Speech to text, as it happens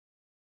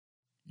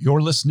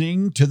You're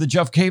listening to The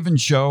Jeff Cavins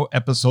Show,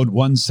 episode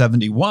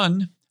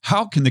 171.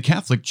 How can the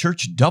Catholic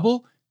Church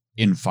double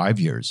in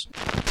 5 years?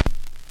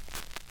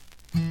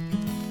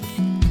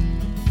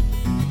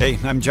 Hey,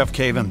 I'm Jeff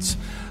Cavins.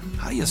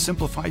 How do you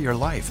simplify your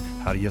life?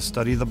 How do you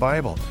study the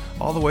Bible?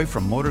 All the way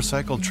from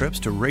motorcycle trips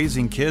to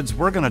raising kids,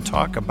 we're going to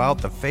talk about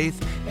the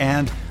faith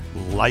and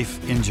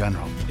life in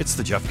general. It's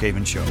The Jeff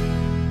Cavins Show.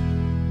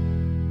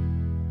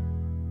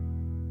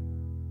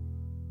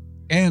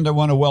 And I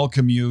want to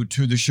welcome you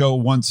to the show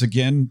once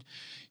again.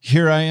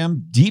 Here I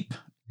am deep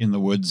in the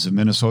woods of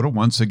Minnesota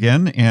once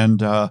again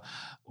and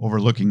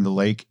overlooking the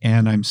lake.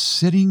 And I'm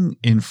sitting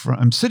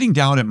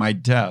down at my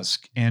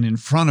desk, and in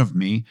front of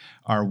me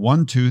are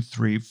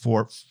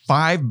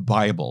 5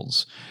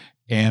 Bibles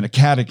and a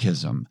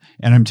catechism.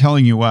 And I'm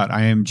telling you what,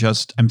 I'm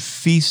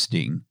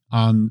feasting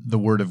on the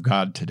Word of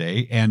God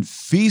today and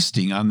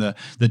feasting on the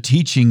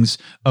teachings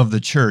of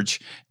the church.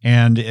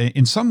 And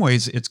in some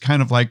ways, it's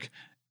kind of like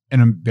an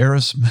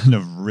embarrassment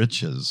of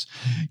riches.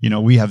 You know,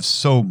 we have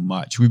so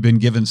much. We've been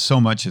given so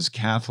much as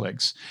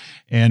Catholics,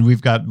 and we've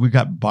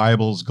got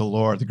Bibles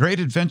galore. The Great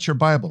Adventure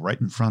Bible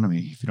right in front of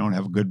me. If you don't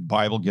have a good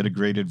Bible, get a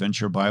Great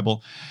Adventure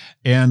Bible.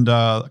 And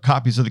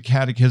copies of the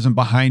Catechism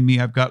behind me.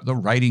 I've got the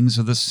writings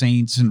of the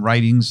saints and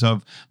writings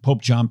of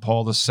Pope John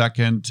Paul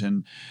II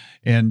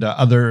and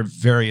other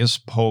various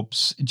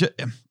popes.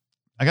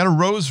 I got a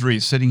rosary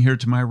sitting here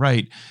to my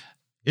right.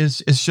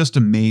 It's just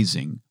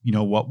amazing, you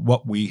know,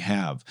 what we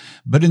have.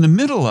 But in the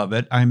middle of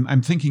it,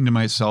 I'm thinking to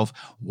myself,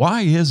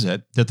 why is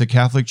it that the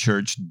Catholic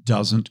Church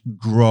doesn't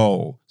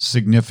grow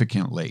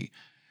significantly?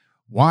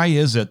 Why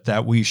is it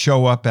that we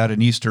show up at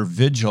an Easter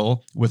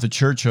vigil with a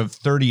church of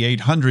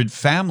 3,800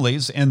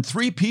 families and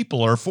 4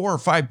 or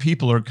 5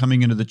 people are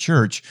coming into the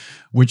church,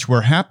 which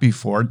we're happy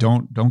for,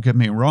 don't get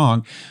me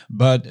wrong,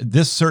 but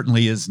this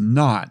certainly is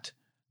not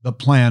the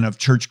plan of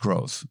church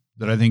growth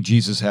that I think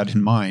Jesus had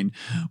in mind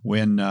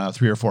when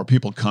 3 or 4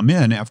 people come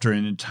in after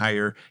an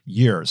entire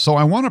year. So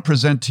I want to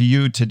present to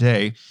you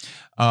today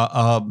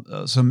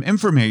some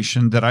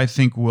information that I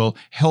think will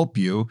help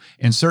you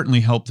and certainly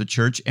help the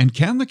church. And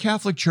can the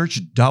Catholic Church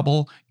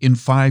double in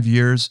 5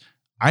 years?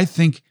 I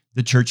think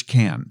the church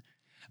can,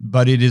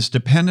 but it is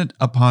dependent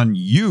upon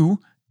you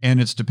and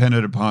it's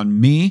dependent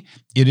upon me.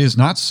 It is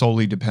not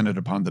solely dependent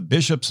upon the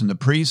bishops and the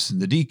priests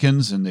and the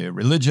deacons and the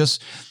religious.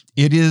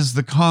 It is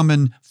the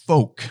common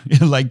folk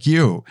like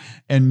you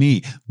and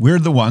me. We're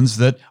the ones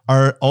that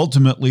are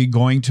ultimately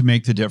going to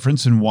make the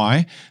difference. And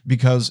why?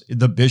 Because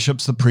the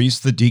bishops, the priests,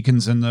 the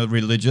deacons, and the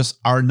religious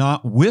are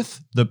not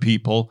with the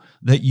people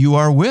that you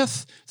are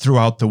with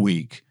throughout the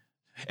week.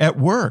 At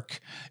work,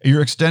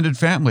 your extended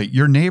family,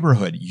 your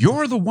neighborhood,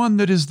 you're the one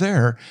that is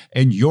there,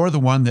 and you're the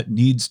one that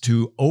needs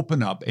to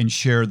open up and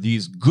share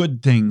these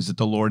good things that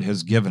the Lord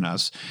has given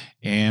us.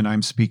 And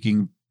I'm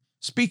speaking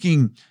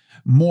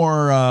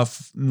more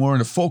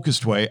in a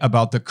focused way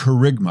about the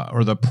kerygma,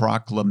 or the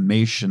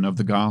proclamation of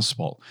the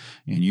gospel.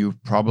 And you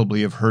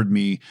probably have heard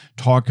me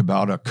talk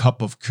about a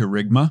cup of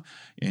kerygma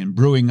and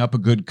brewing up a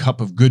good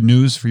cup of good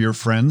news for your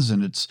friends.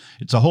 And it's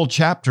a whole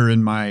chapter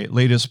in my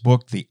latest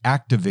book, The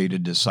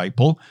Activated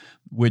Disciple,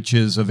 which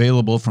is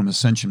available from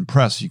Ascension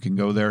Press. You can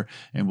go there,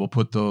 and we'll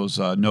put those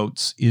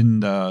notes in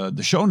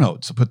the show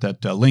notes. I'll put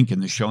that link in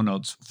the show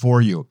notes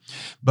for you.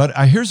 But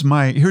here's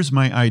my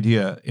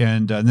idea,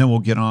 and then we'll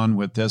get on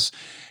with this,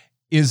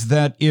 is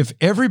that if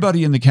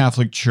everybody in the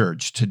Catholic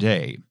Church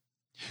today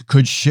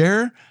could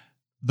share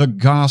the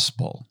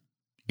gospel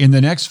in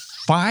the next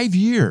 5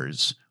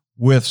 years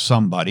with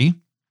somebody,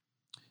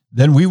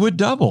 then we would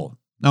double.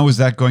 Now, is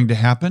that going to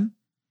happen?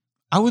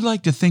 I would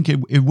like to think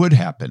it would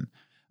happen.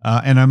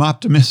 And I'm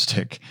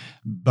optimistic,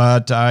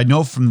 but I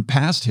know from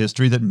past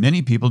history that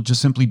many people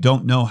just simply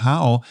don't know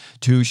how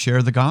to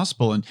share the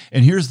gospel. And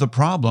here's the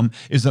problem,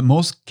 is that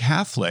most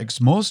Catholics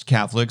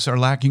are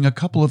lacking a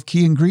couple of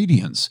key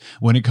ingredients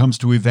when it comes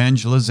to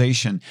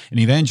evangelization and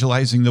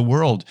evangelizing the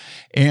world.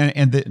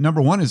 And the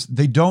number one is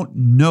they don't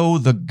know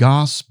the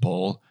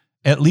gospel.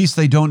 At least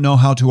they don't know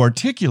how to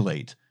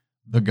articulate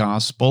the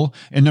gospel.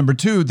 And number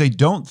 2, they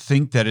don't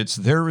think that it's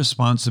their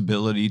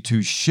responsibility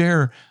to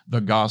share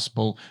the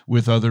gospel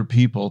with other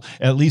people.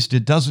 At least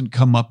it doesn't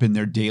come up in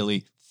their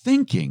daily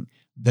thinking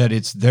that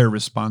it's their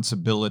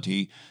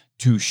responsibility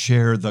to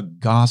share the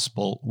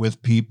gospel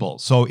with people.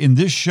 So in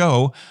this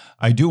show,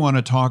 I do want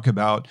to talk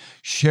about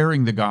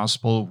sharing the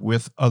gospel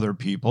with other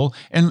people.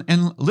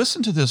 And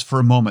listen to this for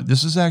a moment.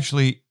 This is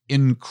actually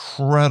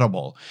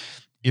incredible.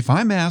 If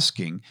I'm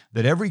asking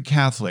that every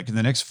Catholic in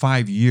the next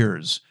 5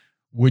 years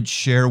would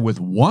share with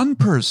one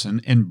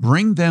person and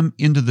bring them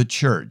into the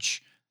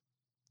church,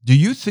 do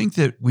you think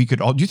that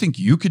do you think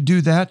you could do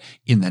that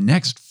in the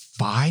next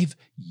 5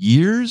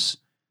 years?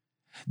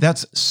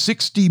 That's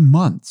 60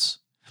 months.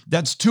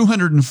 That's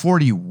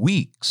 240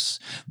 weeks.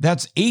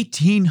 That's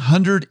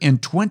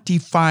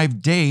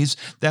 1,825 days.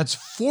 That's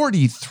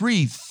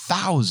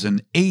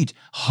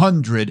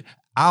 43,800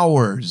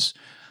 hours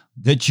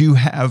that you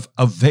have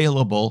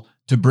available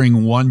to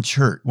bring one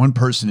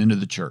person into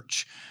the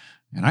church.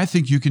 And I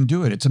think you can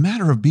do it. It's a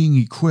matter of being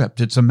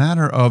equipped. It's a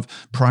matter of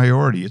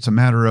priority. It's a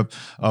matter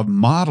of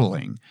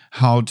modeling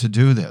how to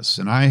do this.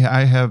 And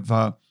I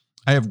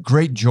have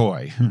great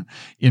joy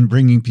in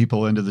bringing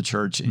people into the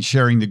church and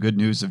sharing the good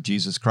news of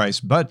Jesus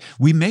Christ. But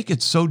we make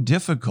it so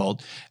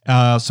difficult,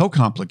 so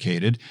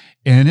complicated,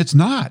 and it's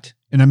not.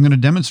 And I'm going to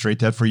demonstrate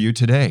that for you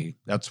today.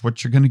 That's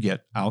what you're going to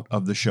get out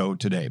of the show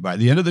today. By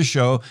the end of the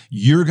show,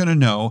 you're going to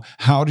know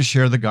how to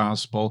share the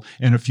gospel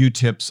and a few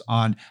tips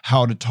on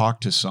how to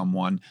talk to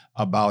someone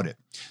about it.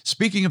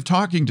 Speaking of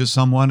talking to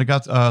someone, I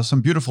got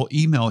some beautiful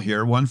email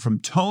here, one from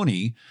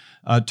Tony.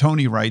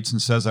 Tony writes and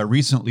says, I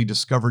recently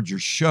discovered your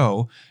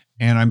show,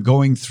 and I'm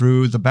going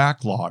through the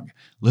backlog,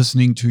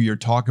 listening to your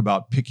talk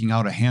about picking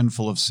out a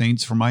handful of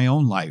saints for my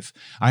own life.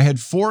 I had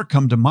 4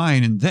 come to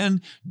mind, and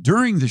then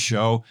during the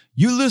show,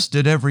 you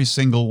listed every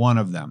single one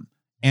of them.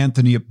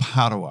 Anthony of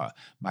Padua,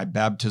 my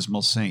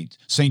baptismal saint.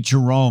 St.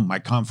 Jerome, my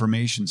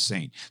confirmation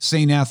saint.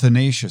 St.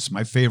 Athanasius,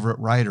 my favorite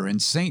writer. And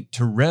St.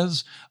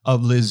 Therese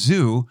of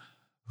Lisieux,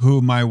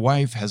 who my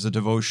wife has a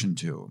devotion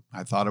to.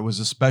 I thought it was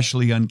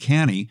especially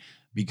uncanny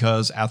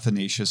because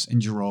Athanasius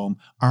and Jerome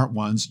aren't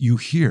ones you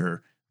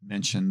hear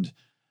mentioned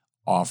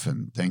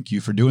often. Thank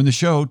you for doing the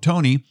show,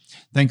 Tony.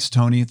 Thanks,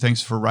 Tony.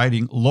 Thanks for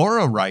writing.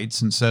 Laura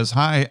writes and says,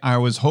 hi, I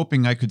was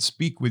hoping I could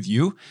speak with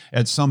you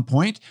at some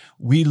point.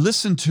 We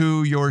listened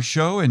to your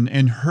show and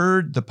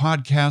heard the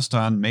podcast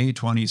on May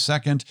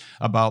 22nd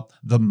about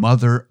the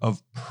mother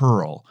of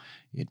pearl.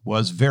 It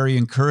was very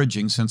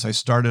encouraging since I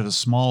started a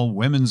small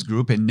women's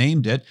group and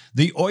named it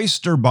the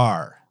Oyster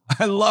Bar.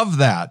 I love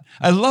that.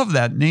 I love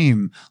that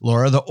name,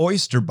 Laura, the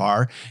Oyster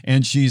Bar.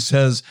 And she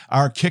says,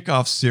 our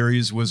kickoff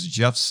series was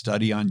Jeff's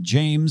study on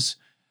James.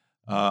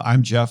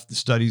 I'm Jeff, the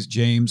study's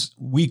James.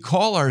 We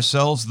call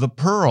ourselves the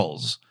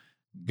Pearls.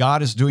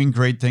 God is doing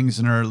great things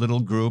in our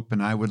little group,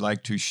 and I would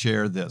like to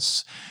share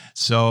this.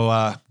 So,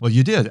 well,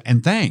 you did,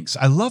 and thanks.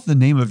 I love the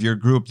name of your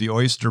group, the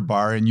Oyster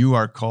Bar, and you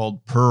are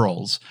called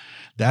Pearls.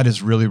 That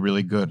is really,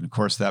 really good. And of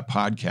course, that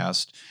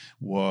podcast,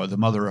 The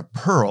Mother of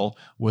Pearl,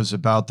 was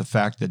about the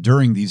fact that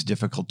during these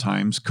difficult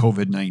times,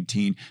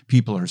 COVID-19,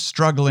 people are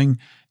struggling,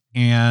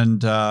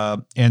 and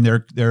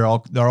they're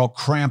all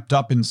cramped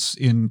up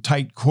in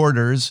tight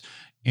quarters,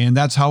 and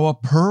that's how a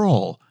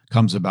pearl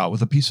comes about,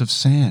 with a piece of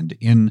sand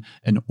in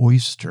an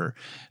oyster.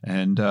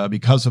 And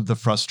because of the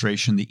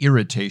frustration, the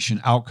irritation,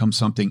 out comes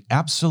something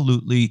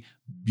absolutely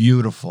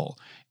beautiful.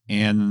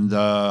 And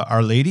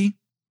Our Lady,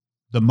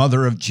 the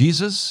mother of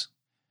Jesus,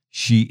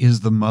 she is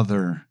the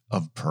mother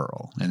of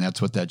pearl. And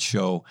that's what that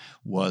show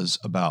was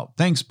about.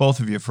 Thanks,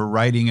 both of you, for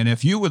writing. And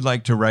if you would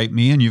like to write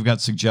me and you've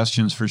got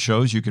suggestions for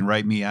shows, you can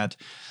write me at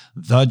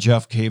The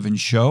Jeff Cavins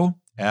Show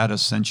at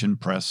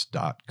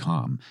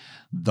ascensionpress.com.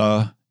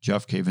 The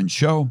Jeff Cavins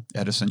Show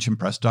at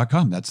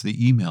ascensionpress.com. That's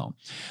the email.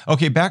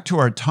 Okay, back to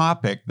our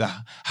topic,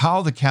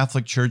 how the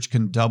Catholic Church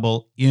can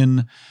double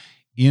in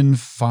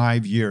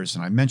 5 years.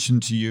 And I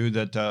mentioned to you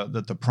that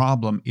the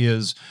problem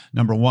is,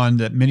 number one,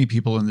 that many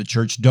people in the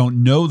church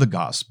don't know the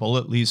gospel.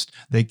 At least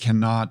they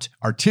cannot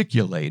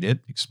articulate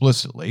it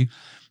explicitly.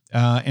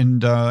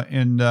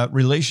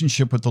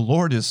 Relationship with the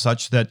Lord is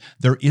such that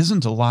there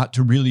isn't a lot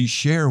to really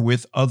share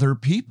with other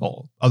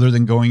people other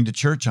than going to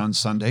church on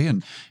Sunday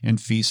and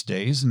feast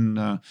days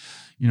and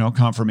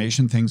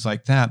confirmation, things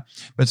like that.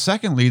 But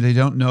secondly, they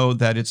don't know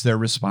that it's their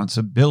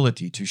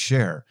responsibility to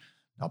share.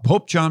 Now,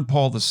 Pope John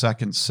Paul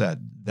II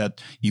said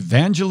that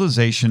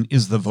evangelization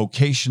is the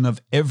vocation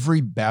of every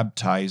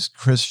baptized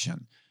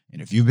Christian.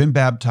 And if you've been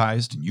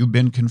baptized and you've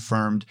been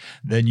confirmed,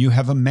 then you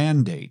have a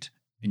mandate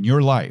in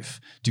your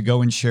life to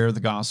go and share the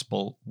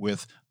gospel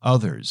with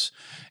others.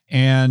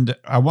 And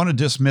I want to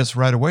dismiss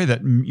right away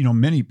that,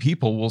 many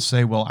people will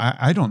say, well,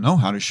 I don't know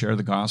how to share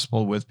the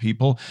gospel with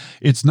people.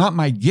 It's not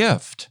my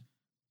gift.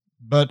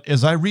 But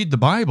as I read the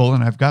Bible,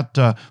 and I've got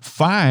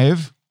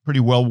 5 pretty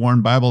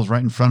well-worn Bibles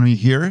right in front of me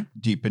here,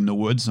 deep in the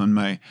woods on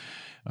my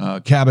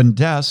cabin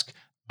desk,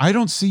 I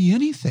don't see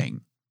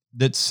anything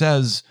that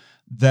says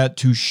that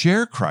to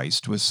share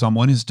Christ with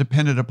someone is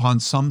dependent upon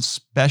some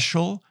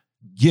special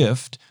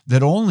gift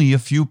that only a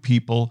few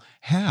people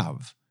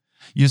have.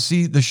 You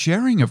see, the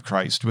sharing of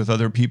Christ with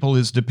other people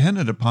is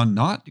dependent upon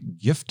not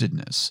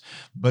giftedness,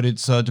 but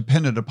it's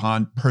dependent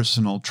upon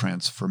personal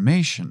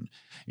transformation.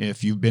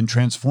 If you've been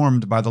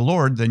transformed by the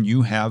Lord, then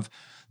you have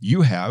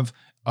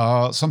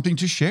something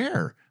to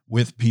share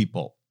with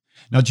people.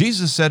 Now,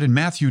 Jesus said in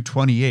Matthew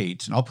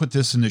 28, and I'll put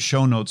this in the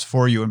show notes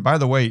for you. And by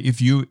the way, if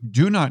you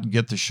do not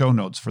get the show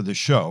notes for the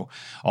show,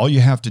 all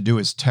you have to do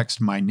is text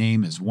my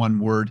name as one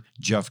word,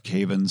 Jeff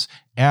Cavins,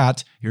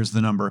 at, here's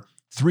the number,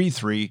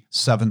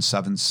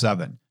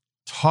 33777.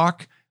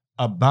 Talk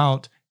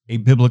about a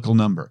biblical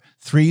number,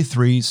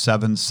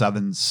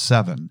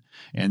 33777.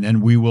 And then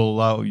we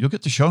will, you'll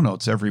get the show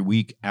notes every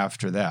week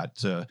after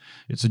that.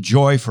 It's a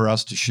joy for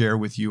us to share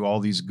with you all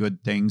these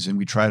good things, and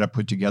we try to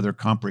put together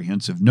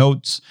comprehensive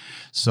notes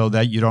so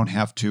that you don't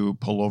have to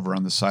pull over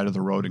on the side of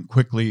the road and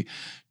quickly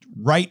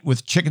write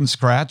with chicken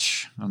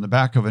scratch on the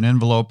back of an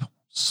envelope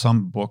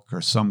some book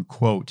or some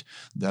quote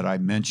that I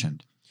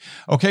mentioned.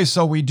 Okay,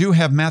 so we do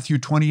have Matthew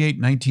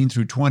 28:19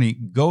 through 20.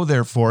 Go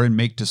therefore and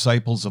make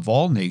disciples of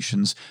all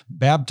nations,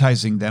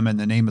 baptizing them in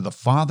the name of the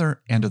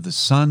Father and of the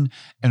Son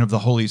and of the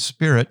Holy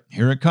Spirit.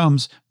 Here it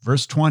comes,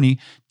 verse 20,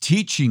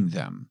 teaching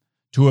them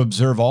to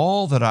observe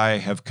all that I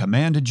have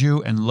commanded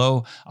you, and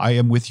lo, I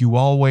am with you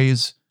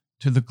always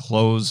to the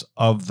close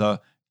of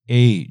the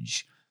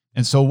age.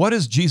 And so what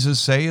does Jesus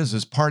say as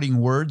his parting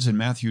words in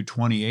Matthew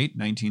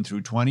 28:19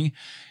 through 20?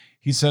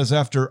 He says,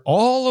 after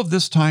all of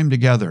this time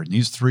together, in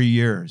these 3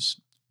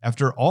 years,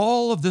 after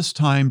all of this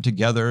time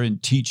together in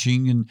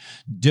teaching and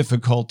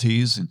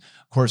difficulties, and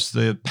of course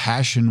the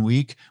Passion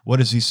Week, what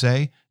does he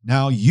say?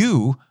 Now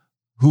you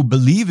who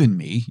believe in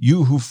me,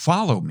 you who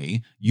follow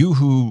me, you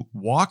who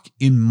walk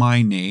in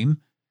my name,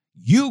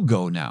 you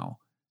go now.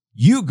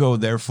 You go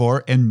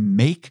therefore and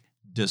make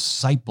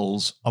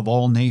disciples of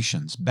all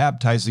nations,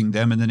 baptizing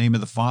them in the name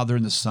of the Father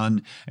and the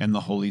Son and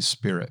the Holy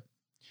Spirit.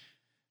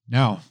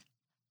 Now,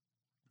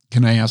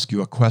 can I ask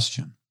you a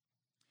question?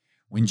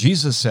 When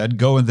Jesus said,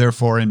 go and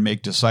therefore and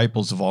make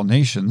disciples of all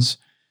nations,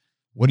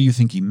 what do you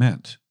think he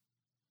meant?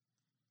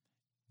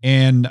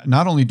 And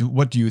not only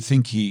what do you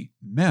think he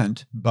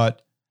meant,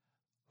 but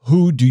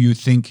who do you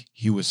think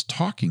he was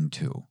talking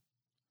to?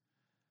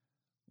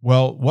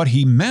 Well, what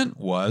he meant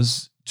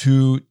was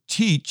to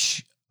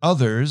teach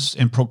others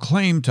and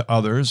proclaim to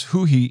others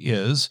who he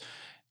is.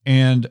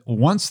 And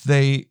once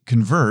they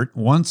convert,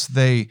 once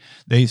they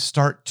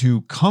start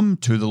to come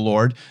to the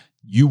Lord,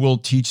 you will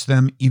teach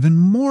them even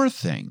more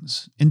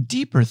things and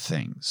deeper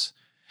things.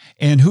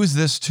 And who's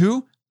this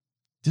to?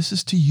 This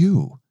is to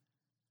you.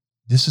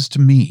 This is to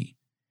me.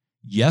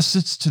 Yes,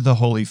 it's to the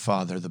Holy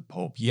Father, the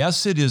Pope.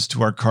 Yes, it is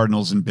to our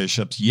cardinals and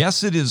bishops.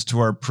 Yes, it is to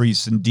our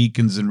priests and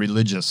deacons and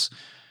religious.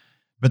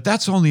 But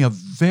that's only a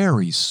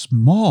very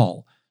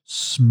small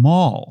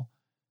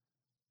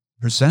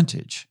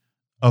percentage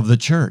of the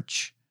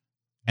church.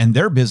 And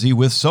they're busy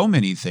with so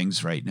many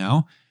things right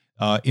now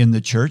in the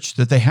church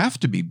that they have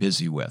to be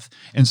busy with.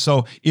 And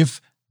so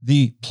if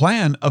the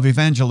plan of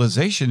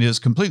evangelization is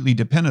completely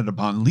dependent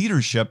upon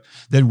leadership,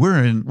 then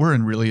we're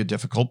in really a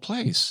difficult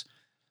place.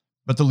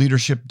 But the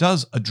leadership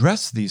does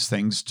address these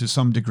things to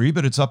some degree,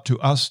 but it's up to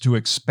us to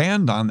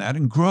expand on that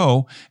and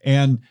grow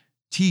and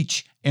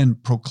teach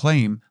and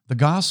proclaim the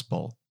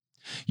gospel.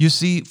 You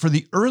see, for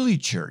the early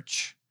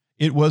church,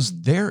 it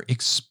was their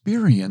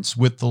experience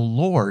with the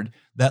Lord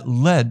that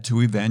led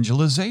to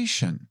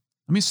evangelization.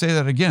 Let me say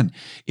that again.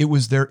 It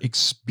was their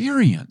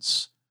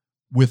experience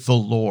with the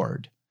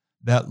Lord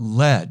that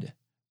led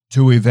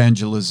to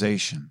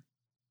evangelization.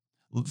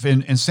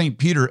 And St.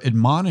 Peter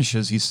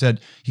admonishes, he said,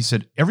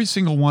 every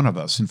single one of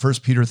us, in 1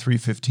 Peter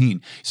 3:15,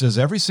 he says,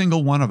 every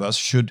single one of us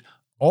should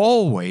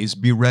always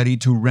be ready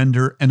to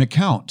render an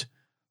account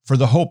for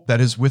the hope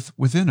that is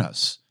within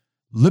us.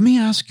 Let me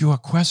ask you a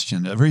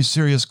question, a very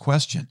serious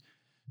question.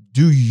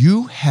 Do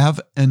you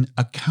have an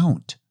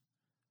account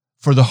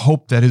for the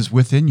hope that is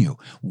within you?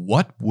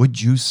 What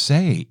would you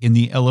say in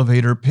the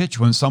elevator pitch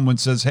when someone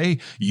says, hey,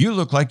 you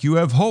look like you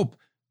have hope.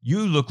 You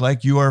look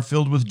like you are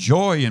filled with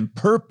joy and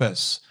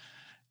purpose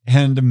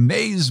and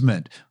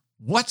amazement.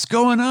 What's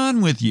going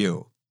on with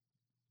you?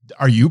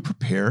 Are you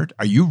prepared?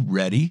 Are you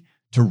ready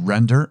to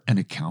render an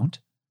account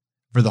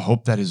for the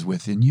hope that is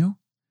within you?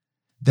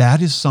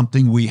 That is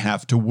something we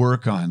have to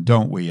work on,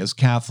 don't we? As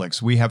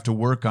Catholics, we have to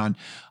work on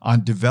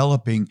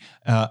developing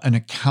an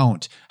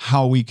account,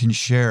 how we can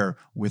share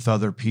with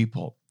other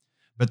people.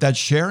 But that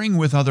sharing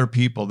with other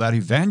people, that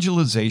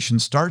evangelization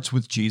starts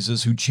with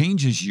Jesus, who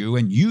changes you,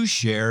 and you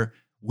share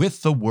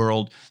with the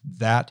world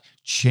that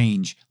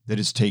change that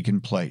has taken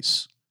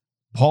place.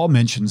 Paul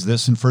mentions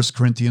this in 1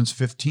 Corinthians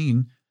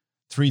 15,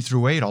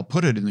 3-8. I'll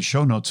put it in the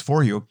show notes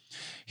for you.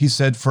 He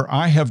said, for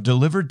I have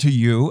delivered to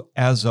you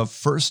as of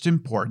first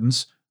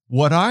importance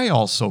what I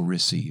also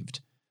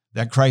received,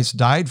 that Christ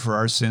died for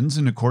our sins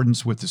in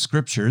accordance with the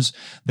Scriptures,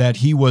 that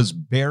he was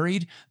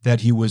buried,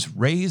 that he was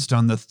raised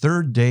on the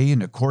third day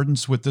in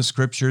accordance with the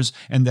Scriptures,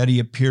 and that he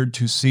appeared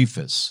to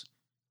Cephas,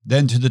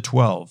 then to the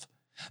 12.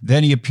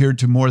 Then he appeared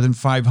to more than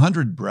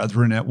 500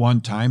 brethren at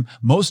one time,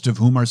 most of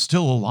whom are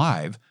still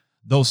alive,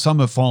 though some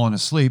have fallen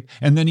asleep.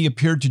 And then he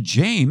appeared to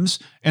James,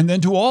 and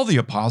then to all the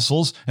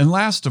apostles. And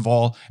last of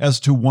all, as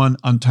to one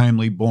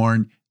untimely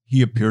born,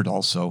 he appeared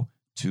also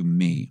to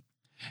me.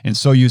 And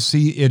so you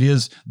see, it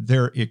is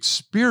their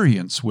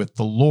experience with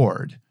the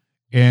Lord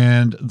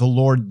and the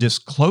Lord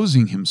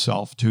disclosing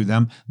himself to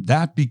them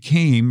that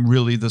became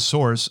really the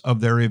source of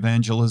their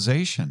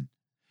evangelization.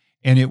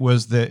 And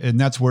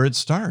that's where it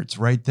starts,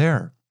 right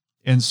there.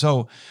 And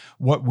so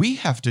what we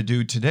have to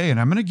do today, and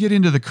I'm going to get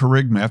into the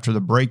kerygma after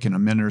the break in a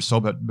minute or so,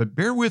 but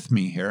bear with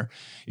me here.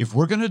 If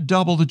we're going to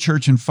double the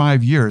church in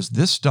 5 years,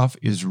 this stuff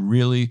is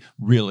really,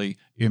 really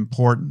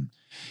important.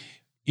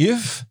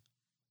 If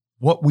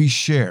what we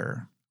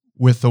share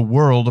with the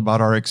world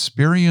about our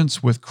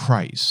experience with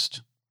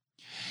Christ,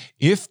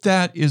 if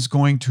that is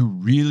going to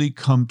really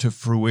come to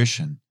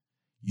fruition,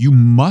 you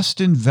must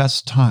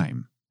invest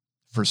time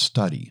for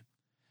study.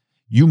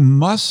 You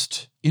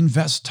must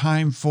invest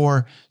time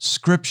for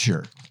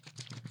Scripture.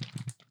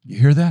 You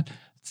hear that?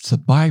 It's the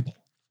Bible.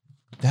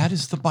 That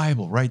is the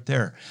Bible right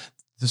there.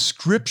 The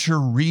scripture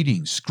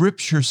reading,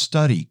 scripture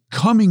study,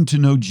 coming to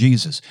know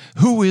Jesus.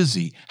 Who is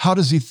he? How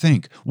does he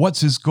think?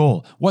 What's his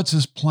goal? What's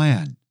his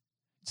plan?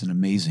 It's an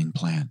amazing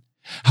plan.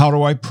 How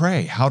do I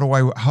pray? How do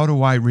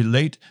I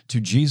relate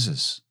to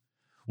Jesus?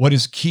 What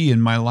is key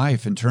in my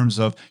life in terms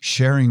of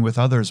sharing with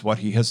others what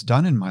he has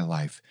done in my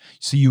life?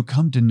 See, you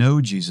come to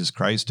know Jesus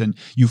Christ and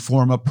you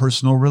form a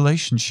personal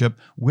relationship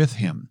with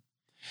him.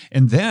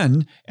 And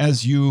then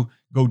as you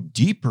go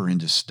deeper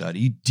into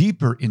study,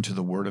 deeper into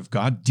the Word of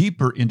God,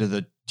 deeper into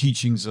the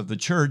teachings of the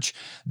church,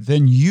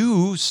 then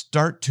you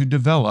start to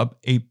develop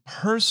a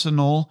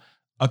personal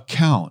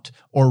account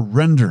or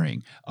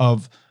rendering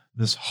of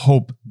this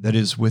hope that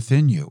is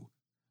within you.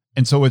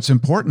 And so it's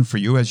important for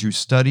you as you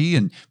study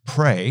and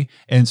pray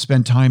and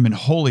spend time in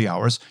holy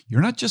hours.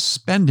 You're not just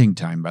spending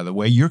time, by the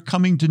way, you're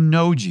coming to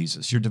know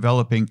Jesus. You're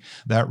developing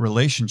that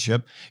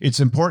relationship. It's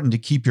important to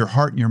keep your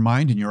heart and your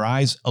mind and your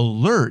eyes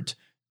alert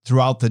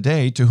throughout the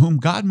day to whom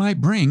God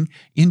might bring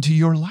into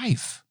your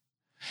life.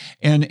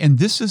 And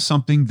this is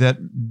something that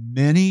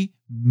many,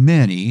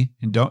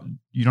 and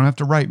you don't have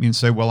to write me and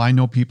say, well, I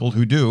know people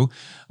who do,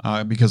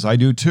 because I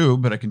do too,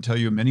 but I can tell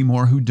you many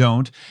more who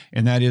don't.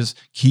 And that is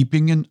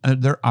keeping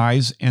their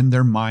eyes and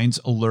their minds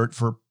alert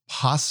for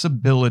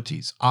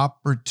possibilities,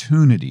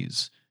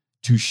 opportunities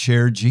to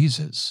share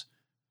Jesus.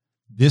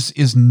 This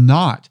is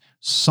not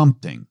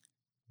something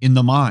in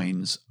the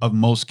minds of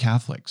most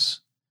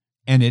Catholics,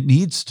 and it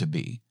needs to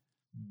be,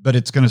 but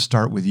it's going to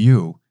start with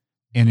you.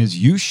 And as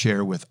you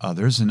share with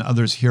others and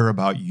others hear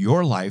about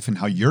your life and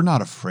how you're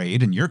not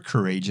afraid and you're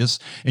courageous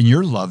and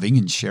you're loving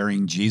and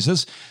sharing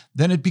Jesus,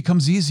 then it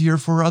becomes easier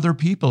for other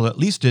people. At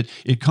least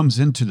it comes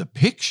into the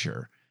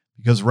picture.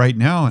 Because right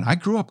now, and I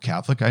grew up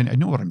Catholic, I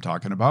know what I'm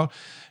talking about,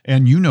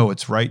 and you know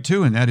it's right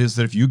too, and that is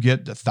that if you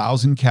get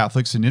 1,000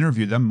 Catholics and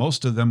interview them,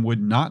 most of them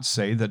would not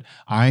say that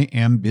I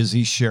am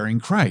busy sharing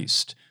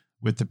Christ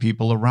with the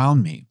people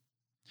around me.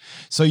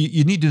 So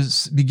you need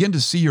to begin to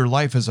see your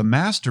life as a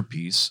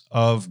masterpiece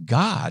of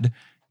God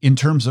in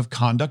terms of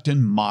conduct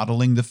and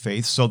modeling the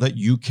faith so that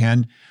you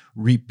can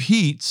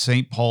repeat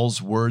St. Paul's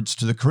words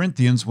to the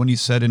Corinthians when he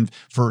said in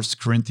 1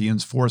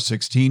 Corinthians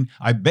 4:16,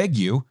 I beg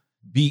you,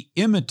 be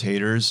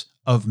imitators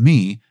of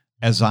me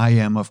as I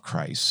am of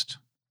Christ.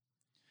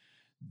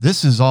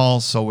 This is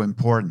all so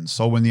important.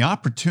 So when the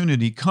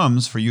opportunity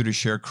comes for you to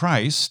share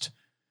Christ,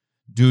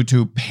 due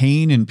to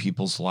pain in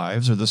people's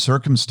lives or the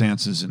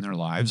circumstances in their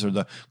lives or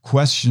the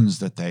questions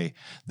that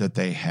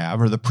they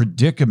have or the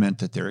predicament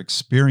that they're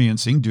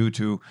experiencing due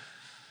to,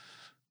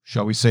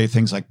 shall we say,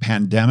 things like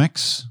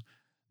pandemics,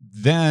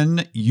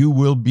 then you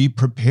will be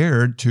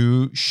prepared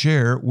to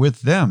share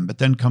with them. But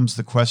then comes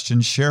the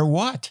question, share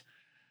what?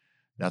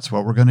 That's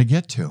what we're going to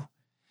get to.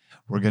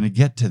 We're going to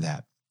get to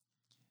that.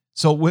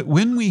 So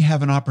when we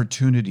have an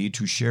opportunity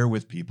to share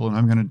with people, and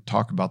I'm going to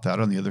talk about that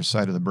on the other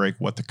side of the break,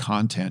 what the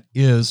content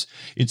is,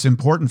 it's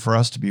important for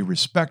us to be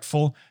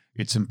respectful.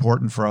 It's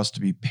important for us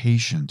to be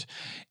patient,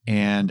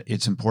 and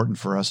it's important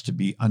for us to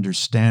be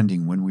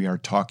understanding when we are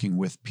talking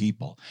with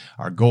people.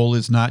 Our goal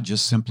is not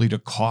just simply to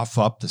cough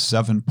up the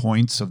 7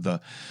 points of the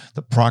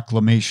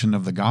proclamation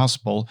of the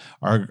gospel.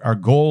 Our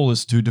goal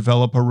is to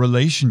develop a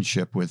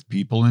relationship with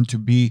people and to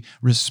be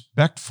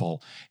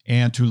respectful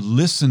and to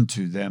listen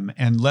to them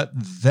and let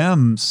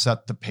them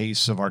set the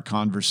pace of our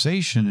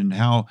conversation and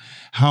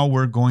how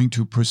we're going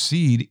to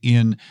proceed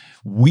in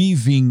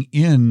weaving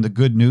in the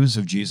good news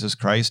of Jesus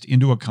Christ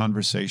into a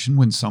conversation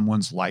when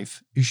someone's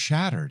life is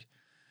shattered.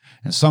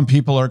 And some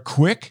people are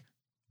quick,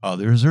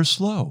 others are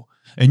slow.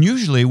 And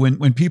usually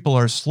when people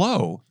are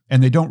slow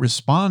and they don't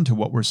respond to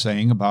what we're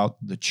saying about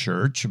the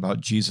church,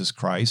 about Jesus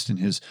Christ and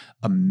his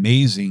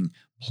amazing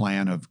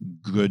plan of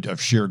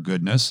sheer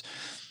goodness,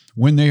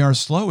 when they are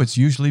slow, it's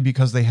usually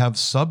because they have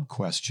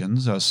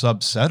sub-questions, a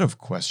subset of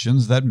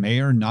questions that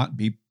may or not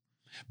be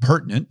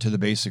pertinent to the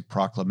basic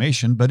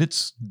proclamation, but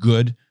it's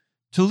good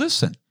to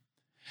listen.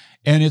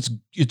 And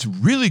it's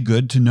really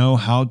good to know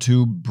how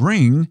to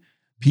bring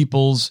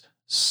people's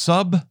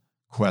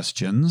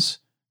sub-questions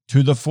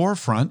to the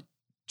forefront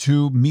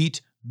to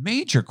meet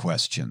major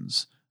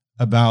questions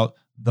about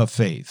the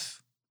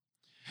faith.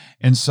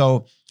 And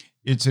so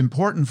it's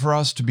important for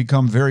us to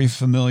become very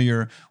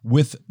familiar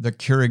with the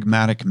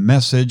kerygmatic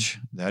message,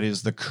 that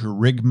is the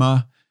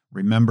kerygma.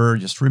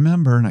 Just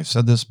remember, and I've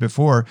said this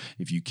before,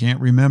 if you can't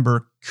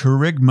remember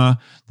kerygma,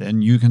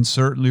 then you can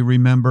certainly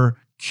remember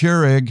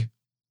Keurig,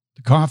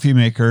 the coffee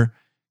maker.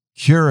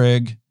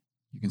 Keurig,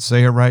 you can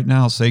say it right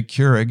now, say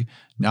Keurig.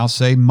 Now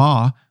say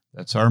Ma,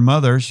 that's our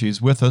mother,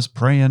 she's with us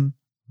praying,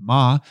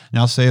 Ma.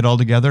 Now say it all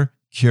together,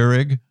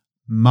 Keurig,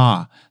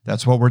 Ma.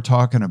 That's what we're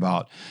talking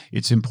about.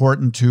 It's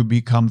important to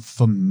become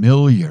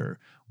familiar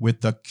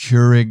with the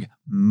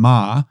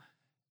kerygma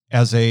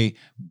as a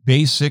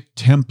basic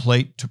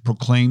template to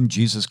proclaim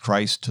Jesus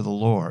Christ to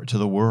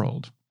the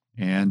world.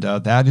 And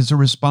that is a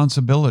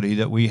responsibility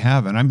that we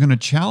have. And I'm going to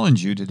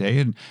challenge you today,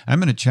 and I'm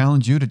going to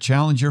challenge you to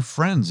challenge your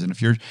friends. And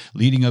if you're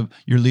leading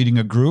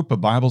a group, a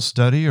Bible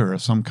study, or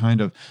some kind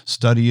of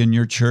study in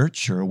your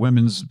church, or a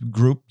women's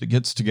group that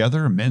gets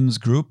together, a men's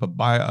group,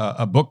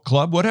 a book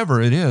club,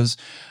 whatever it is,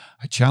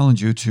 I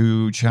challenge you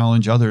to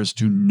challenge others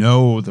to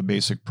know the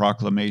basic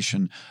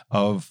proclamation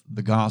of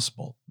the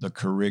gospel, the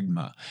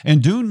kerygma.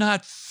 And do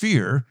not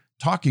fear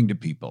talking to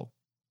people.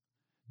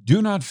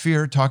 Do not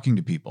fear talking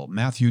to people.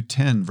 Matthew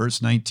 10,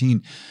 verse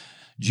 19,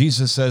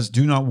 Jesus says,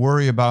 "Do not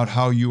worry about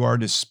how you are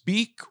to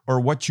speak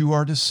or what you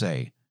are to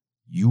say.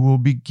 You will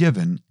be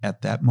given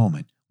at that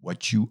moment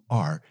what you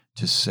are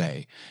to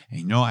say."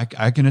 And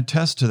I can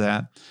attest to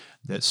that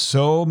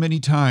so many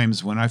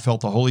times when I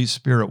felt the Holy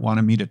Spirit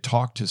wanted me to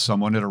talk to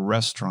someone at a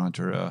restaurant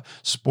or a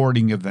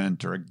sporting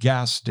event or a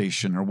gas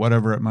station or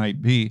whatever it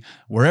might be,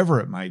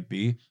 wherever it might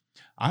be,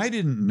 I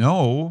didn't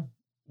know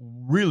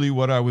really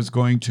what I was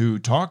going to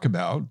talk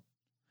about,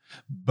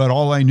 but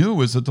all I knew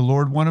was that the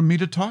Lord wanted me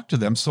to talk to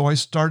them, so I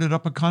started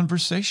up a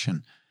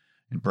conversation.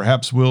 And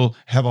perhaps we'll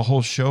have a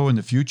whole show in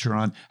the future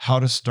on how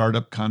to start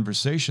up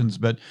conversations.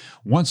 But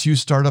once you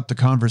start up the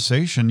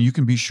conversation, you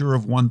can be sure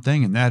of one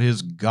thing, and that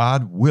is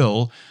God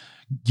will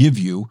give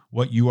you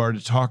what you are to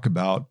talk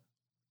about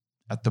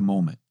at the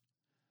moment.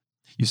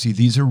 You see,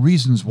 these are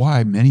reasons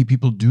why many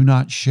people do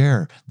not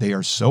share. They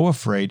are so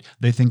afraid.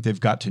 They think they've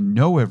got to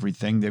know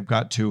everything. They've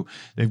got to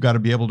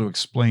be able to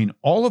explain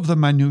all of the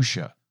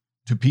minutia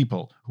to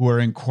people who are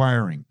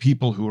inquiring,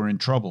 people who are in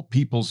trouble,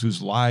 people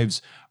whose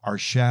lives are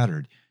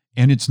shattered.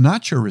 And it's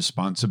not your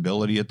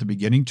responsibility at the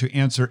beginning to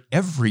answer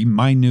every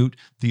minute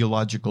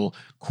theological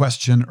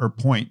question or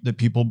point that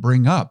people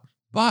bring up.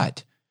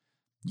 But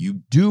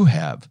you do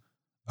have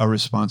a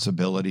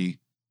responsibility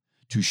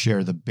to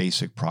share the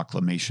basic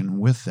proclamation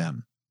with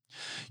them.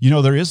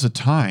 There is a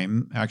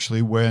time,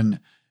 actually, when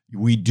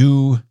we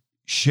do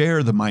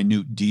share the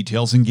minute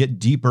details and get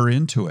deeper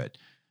into it.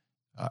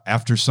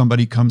 After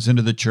somebody comes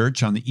into the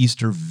church on the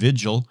Easter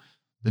Vigil,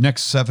 the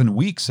next 7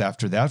 weeks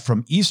after that,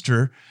 from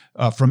Easter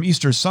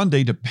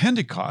Sunday to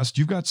Pentecost,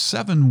 you've got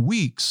 7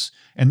 weeks,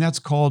 and that's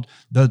called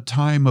the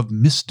time of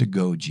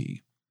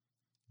mystagogy.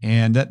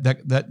 And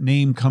that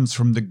name comes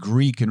from the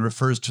Greek and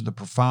refers to the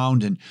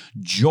profound and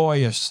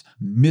joyous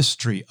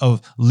mystery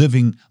of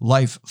living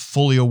life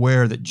fully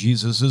aware that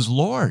Jesus is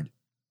Lord.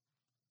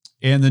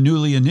 And the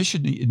newly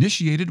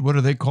initiated, what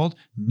are they called?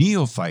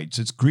 Neophytes.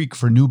 It's Greek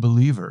for new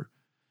believer.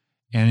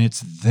 And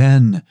it's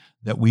then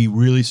that we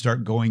really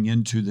start going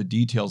into the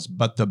details.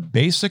 But the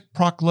basic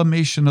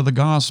proclamation of the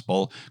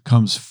gospel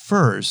comes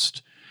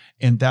first,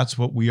 and that's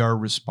what we are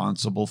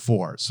responsible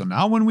for. So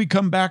now when we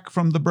come back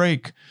from the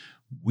break,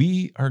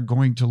 we are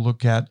going to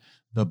look at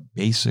the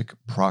basic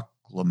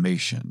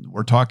proclamation.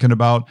 We're talking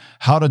about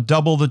how to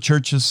double the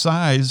church's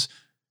size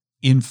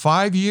in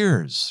 5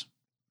 years.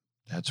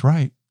 That's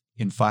right.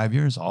 In 5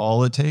 years,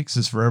 all it takes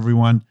is for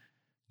everyone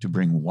to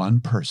bring one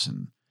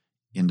person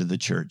into the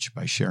church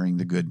by sharing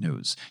the good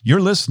news.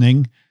 You're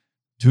listening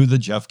to The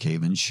Jeff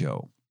Cavins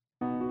Show.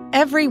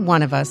 Every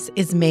one of us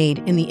is made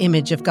in the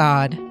image of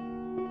God.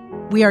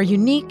 We are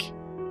unique,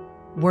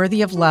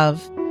 worthy of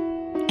love,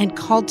 and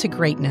called to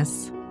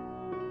greatness.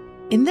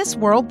 In this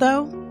world,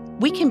 though,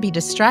 we can be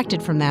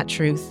distracted from that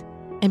truth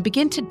and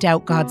begin to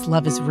doubt God's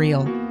love is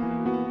real.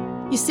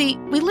 You see,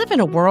 we live in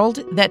a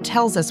world that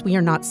tells us we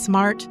are not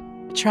smart,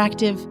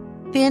 attractive,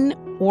 thin,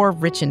 or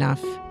rich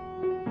enough.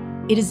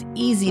 It is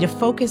easy to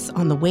focus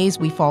on the ways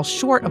we fall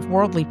short of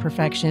worldly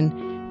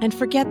perfection and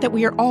forget that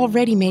we are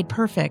already made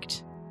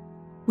perfect.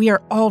 We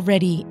are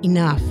already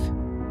enough.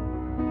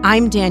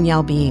 I'm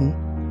Danielle Bean,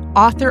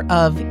 author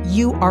of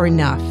You Are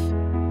Enough,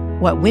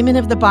 What Women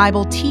of the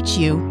Bible Teach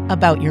You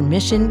About Your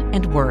Mission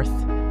and Worth.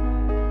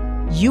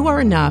 You Are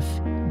Enough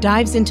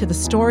dives into the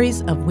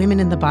stories of women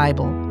in the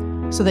Bible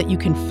so that you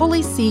can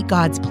fully see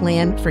God's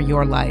plan for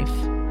your life.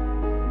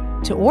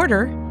 To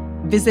order,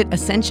 visit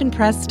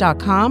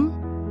ascensionpress.com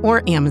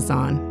or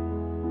Amazon.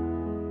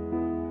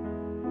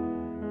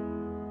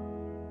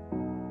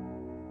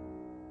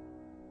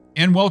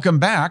 And welcome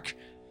back.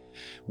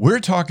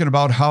 We're talking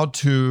about how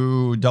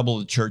to double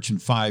the church in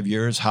 5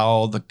 years,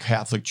 how the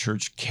Catholic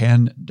Church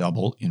can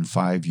double in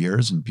 5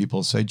 years. And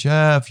people say,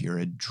 Jeff, you're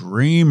a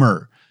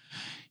dreamer.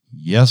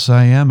 Yes,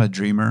 I am a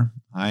dreamer.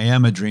 I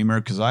am a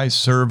dreamer because I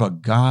serve a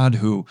God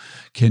who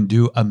can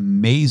do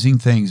amazing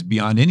things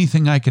beyond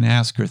anything I can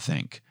ask or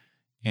think.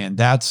 And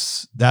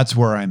that's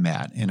where I'm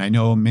at. And I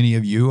know many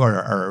of you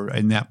are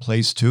in that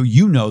place too.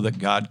 You know that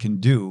God can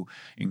do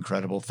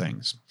incredible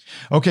things.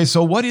 Okay,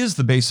 so what is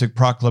the basic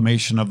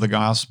proclamation of the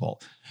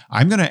gospel?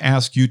 I'm going to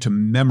ask you to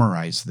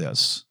memorize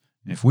this.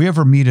 And if we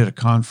ever meet at a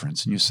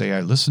conference and you say,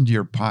 I listened to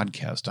your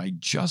podcast, I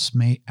just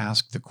may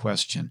ask the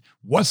question,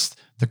 what's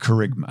the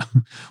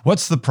kerygma?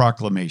 What's the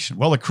proclamation?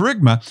 Well, the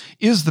kerygma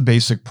is the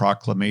basic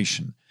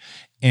proclamation.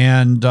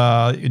 And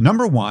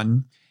number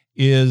one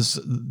is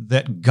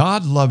that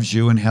God loves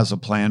you and has a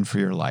plan for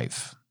your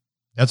life.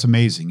 That's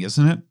amazing,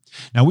 isn't it?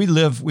 Now we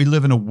live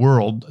in a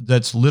world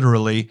that's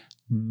literally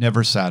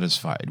never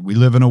satisfied. We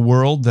live in a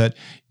world that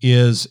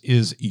is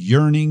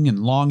yearning and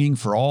longing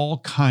for all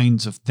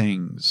kinds of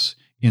things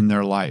in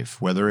their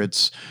life, whether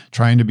it's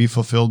trying to be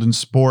fulfilled in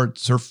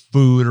sports or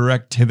food or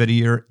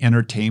activity or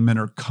entertainment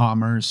or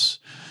commerce.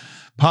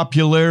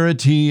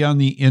 Popularity on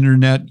the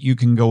internet, you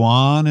can go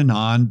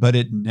on, but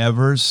it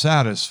never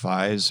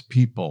satisfies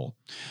people.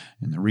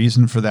 And the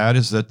reason for that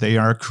is that they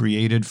are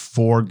created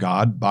for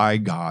God, by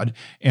God,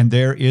 and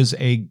there is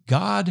a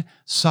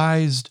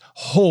God-sized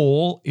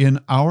hole in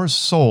our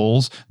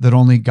souls that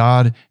only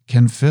God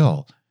can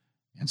fill.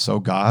 And so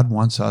God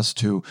wants us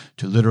to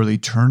literally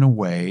turn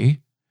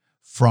away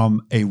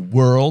from a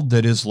world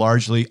that is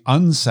largely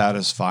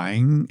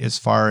unsatisfying as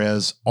far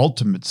as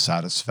ultimate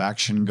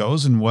satisfaction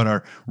goes and what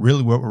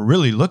we're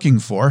really looking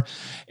for.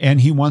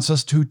 And he wants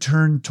us to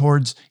turn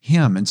towards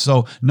him. And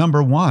so,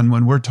 number one,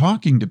 when we're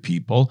talking to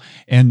people,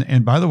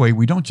 and by the way,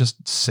 we don't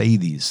just say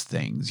these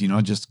things,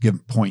 just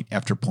give point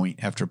after point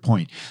after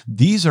point.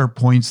 These are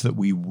points that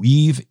we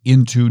weave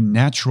into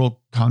natural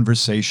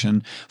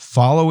conversation,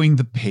 following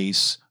the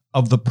pace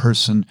of the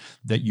person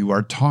that you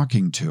are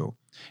talking to.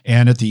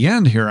 And at the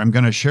end here, I'm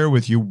going to share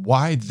with you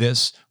why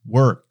this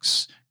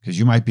works, because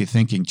you might be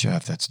thinking,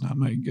 Jeff, that's not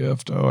my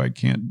gift. Oh, I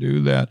can't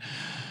do that.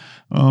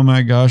 Oh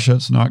my gosh,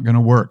 that's not going to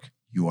work.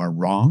 You are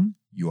wrong.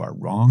 You are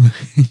wrong.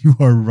 You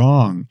are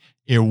wrong.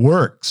 It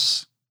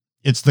works.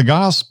 It's the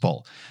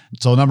gospel.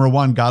 So number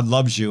one, God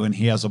loves you and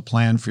he has a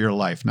plan for your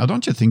life. Now,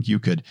 don't you think you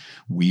could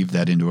weave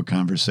that into a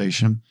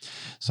conversation?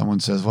 Someone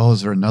says, well,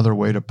 is there another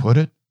way to put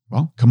it?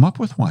 Well, come up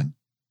with one.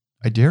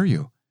 I dare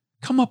you.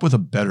 Come up with a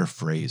better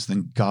phrase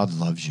than God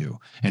loves you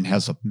and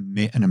has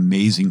an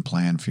amazing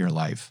plan for your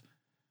life.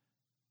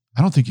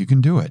 I don't think you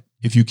can do it.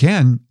 If you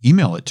can,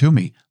 email it to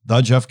me,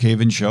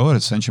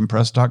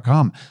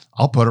 thejeffcavenshow@ascensionpress.com.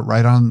 I'll put it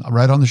right on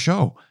the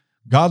show.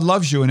 God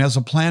loves you and has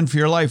a plan for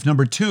your life.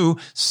 Number two,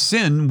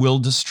 sin will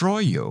destroy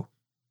you.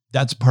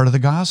 That's part of the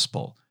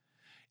gospel.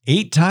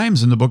 8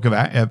 times in the book of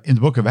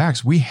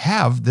Acts, we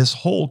have this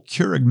whole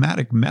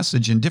charismatic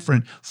message in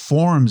different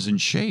forms and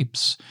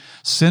shapes.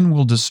 Sin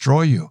will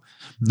destroy you.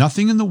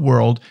 Nothing in the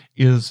world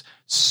is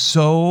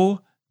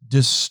so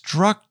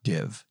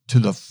destructive to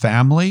the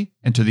family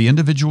and to the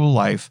individual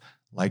life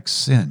like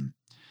sin.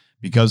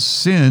 Because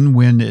sin,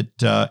 when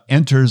it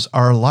enters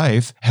our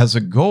life, has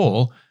a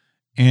goal,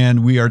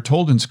 and we are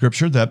told in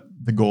Scripture that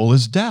the goal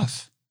is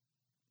death.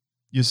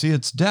 You see,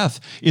 it's death.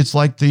 It's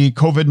like the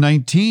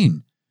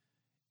COVID-19.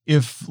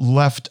 If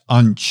left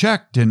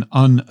unchecked and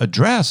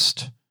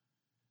unaddressed,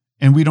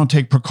 and we don't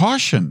take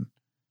precaution,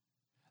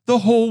 the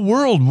whole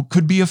world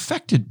could be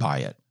affected by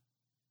it.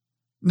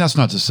 And that's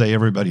not to say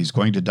everybody's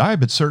going to die,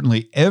 but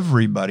certainly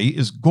everybody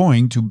is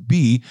going to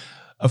be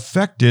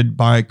affected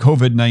by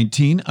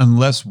COVID-19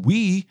 unless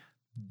we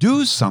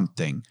do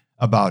something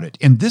about it.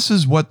 And this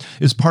is what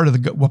is part of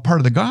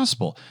the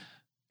gospel.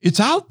 It's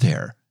out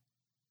there.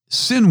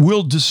 Sin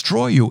will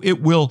destroy you.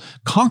 It will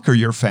conquer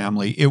your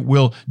family. It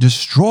will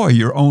destroy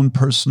your own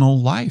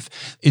personal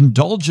life.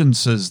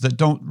 Indulgences that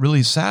don't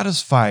really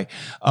satisfy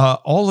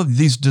all of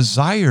these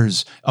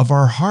desires of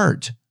our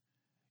heart.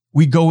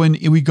 We go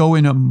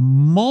in a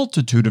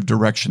multitude of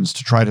directions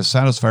to try to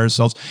satisfy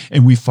ourselves,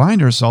 and we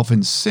find ourselves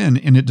in sin,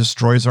 and it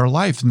destroys our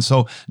life. And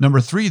so,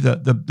 number 3,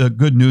 the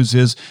good news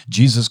is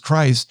Jesus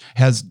Christ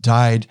has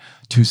died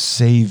to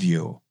save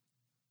you.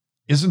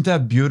 Isn't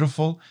that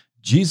beautiful?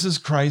 Jesus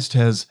Christ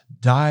has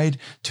died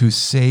to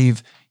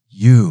save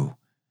you.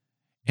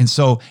 And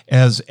so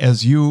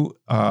as you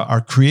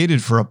are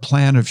created for a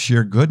plan of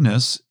sheer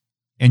goodness,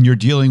 and you're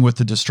dealing with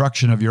the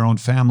destruction of your own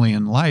family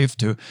and life,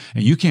 and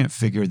you can't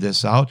figure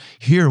this out,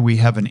 here we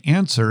have an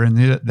answer, and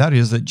that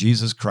is that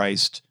Jesus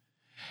Christ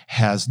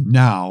has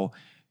now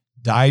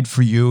died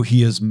for you.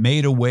 He has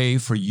made a way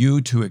for you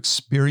to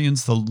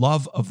experience the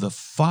love of the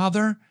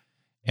Father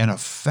and a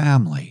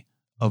family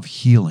of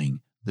healing,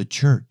 the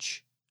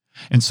church.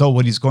 And so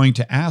what he's going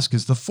to ask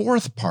is the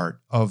 4th part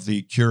of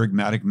the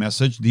charismatic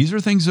message. These are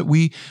things that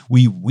we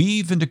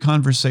weave into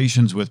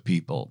conversations with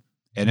people.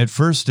 And at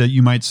first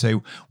you might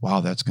say, wow,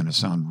 that's going to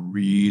sound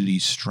really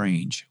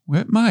strange.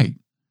 Well,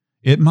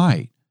 it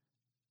might.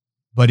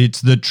 But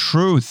it's the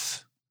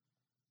truth.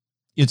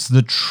 It's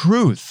the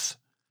truth.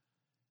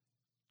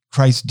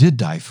 Christ did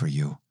die for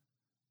you.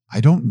 I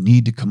don't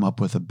need to come up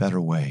with a better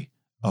way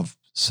of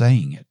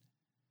saying it.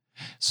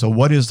 So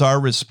what is our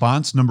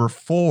response? Number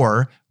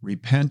 4,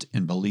 repent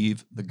and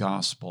believe the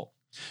gospel.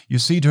 You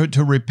see,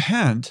 to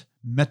repent,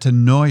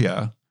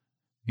 metanoia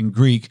in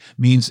Greek,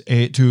 means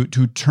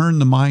to turn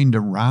the mind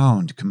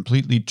around,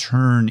 completely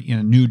turn in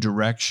a new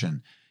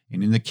direction.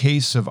 And in the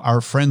case of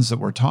our friends that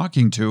we're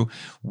talking to,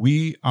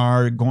 we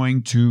are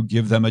going to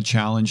give them a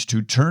challenge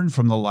to turn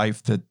from the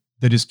life that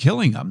is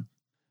killing them,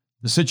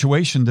 the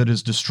situation that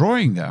is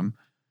destroying them,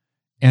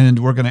 and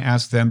we're going to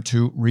ask them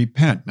to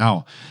repent.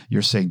 Now,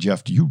 you're saying,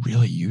 Jeff, do you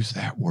really use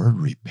that word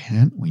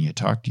repent when you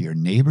talk to your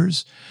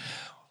neighbors?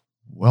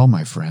 Well,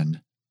 my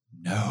friend,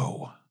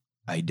 no,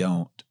 I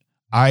don't.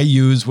 I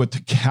use what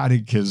the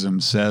Catechism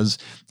says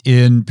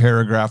in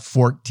paragraph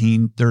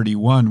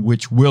 1431,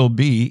 which will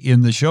be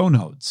in the show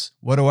notes.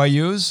 What do I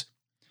use?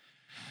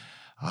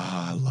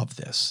 I love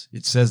this.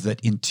 It says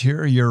that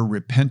interior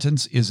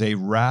repentance is a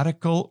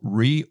radical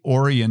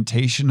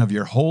reorientation of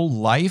your whole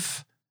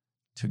life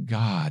to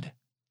God.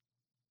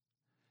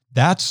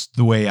 That's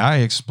the way I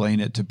explain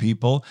it to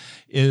people,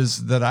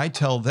 is that I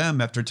tell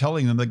them, after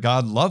telling them that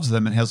God loves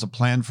them and has a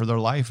plan for their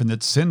life and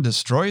that sin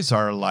destroys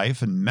our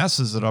life and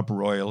messes it up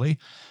royally,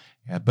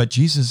 but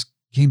Jesus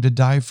came to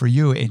die for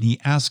you, and he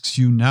asks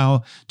you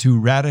now to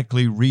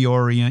radically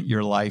reorient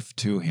your life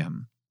to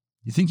him.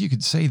 You think you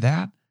could say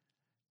that?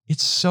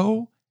 It's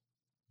so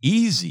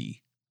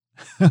easy.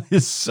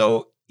 It's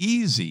so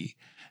easy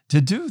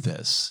to do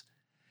this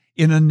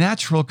in a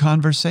natural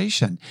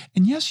conversation.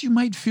 And yes, you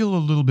might feel a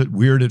little bit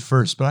weird at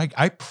first, but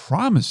I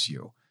promise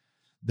you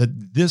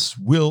that this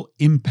will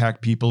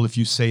impact people if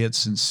you say it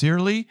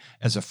sincerely,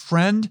 as a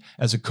friend,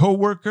 as a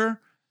coworker,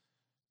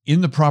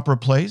 in the proper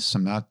place.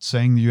 I'm not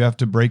saying you have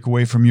to break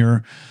away from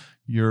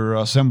your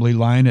assembly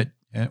line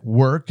at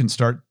work and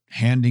start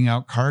handing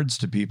out cards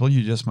to people.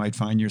 You just might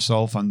find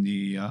yourself on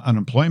the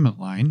unemployment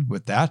line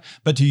with that,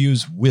 but to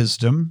use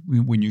wisdom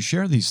when you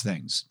share these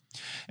things.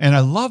 And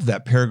I love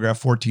that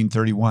paragraph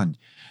 1431.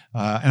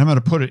 And I'm going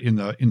to put it in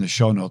the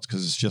show notes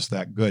because it's just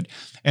that good.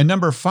 And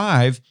number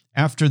 5,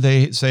 after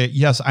they say,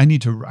 yes, I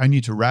need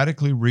to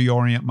radically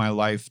reorient my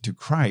life to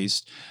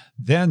Christ,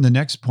 then the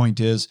next point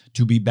is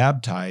to be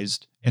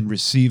baptized and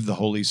receive the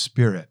Holy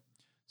Spirit.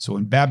 So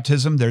in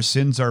baptism, their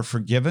sins are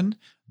forgiven.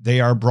 They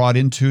are brought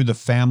into the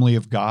family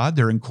of God.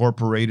 They're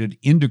incorporated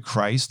into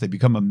Christ. They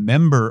become a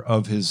member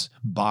of his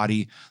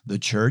body, the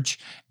church.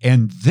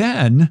 And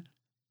then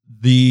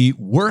the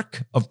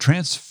work of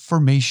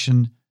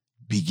transformation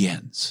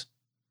begins.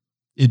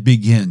 It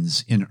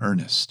begins in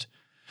earnest.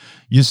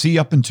 You see,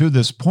 up until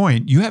this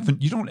point, you're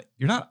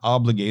not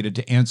obligated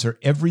to answer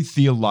every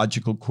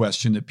theological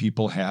question that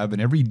people have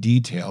and every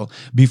detail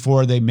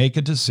before they make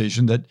a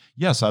decision that,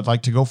 yes, I'd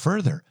like to go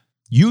further.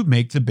 You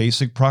make the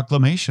basic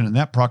proclamation, and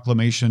that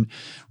proclamation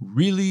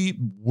really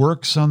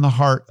works on the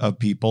heart of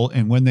people.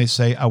 And when they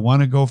say, I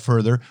want to go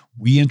further,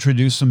 we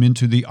introduce them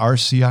into the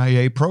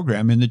RCIA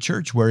program in the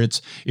church, where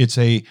it's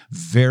a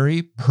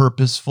very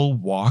purposeful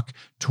walk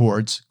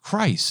towards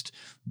Christ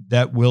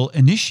that will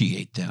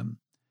initiate them.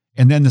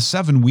 And then the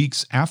 7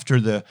 weeks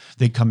after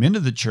they come into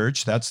the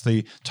church, that's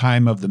the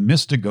time of the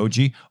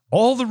mystagogy.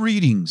 All the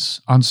readings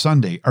on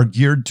Sunday are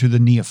geared to the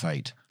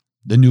neophyte,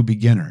 the new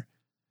beginner.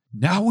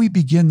 Now we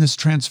begin this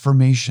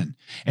transformation,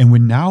 and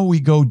now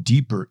we go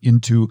deeper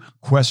into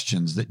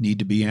questions that need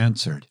to be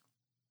answered.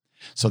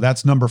 So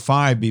that's number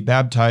 5, be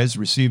baptized,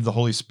 receive the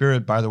Holy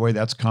Spirit. By the way,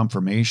 that's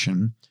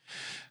confirmation.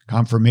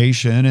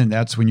 Confirmation, and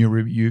that's when you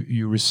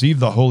receive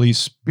the Holy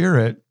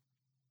Spirit,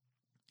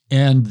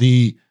 and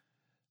the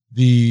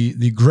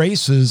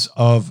graces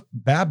of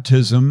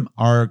baptism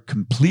are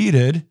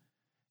completed,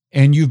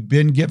 and you've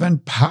been given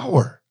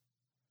power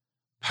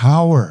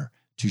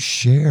to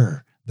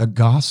share the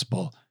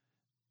gospel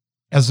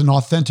as an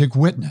authentic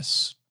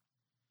witness.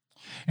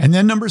 And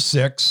then number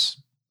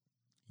 6,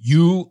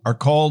 you are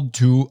called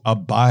to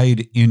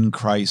abide in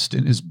Christ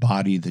in his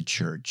body, the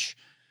church.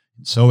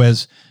 And so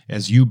as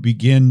you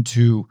begin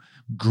to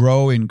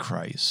grow in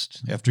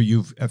Christ, after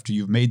you've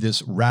made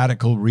this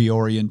radical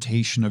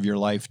reorientation of your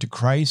life to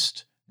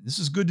Christ, this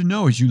is good to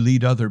know as you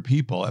lead other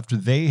people, after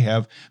they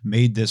have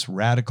made this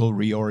radical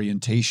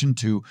reorientation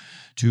to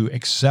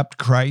accept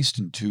Christ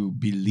and to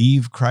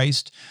believe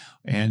Christ,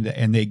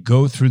 and they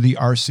go through the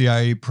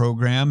RCIA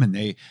program,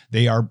 and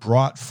they are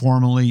brought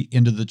formally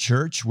into the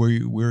church, where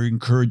we're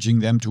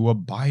encouraging them to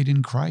abide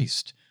in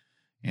Christ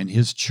and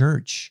his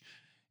church.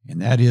 And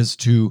that is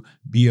to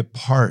be a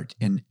part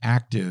and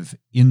active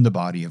in the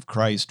body of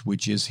Christ,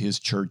 which is his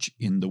church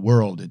in the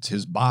world. It's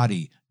his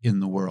body in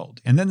the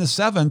world. And then the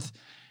 7th,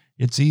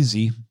 it's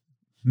easy.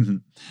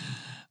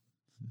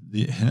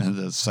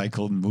 The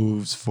cycle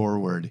moves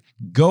forward.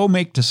 Go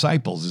make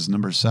disciples is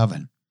number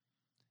 7.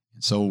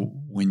 So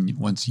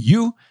once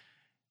you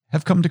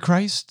have come to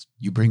Christ,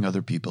 you bring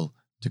other people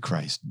to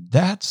Christ.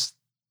 That's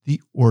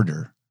the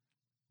order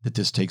that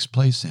this takes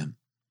place in.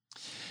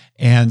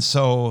 And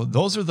so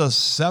those are the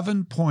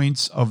 7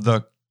 points of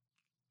the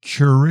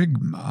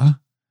kerygma.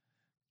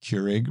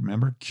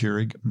 Remember?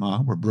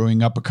 Kerygma. We're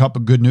brewing up a cup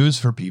of good news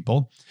for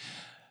people.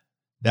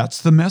 That's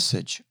the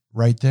message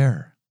right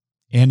there.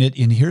 And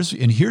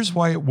here's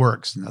why it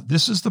works. Now,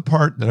 this is the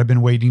part that I've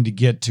been waiting to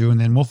get to, and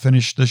then we'll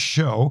finish the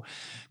show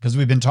because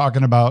we've been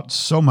talking about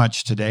so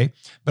much today.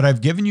 But I've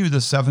given you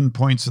the 7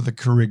 points of the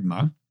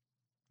kerygma,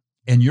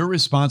 and you're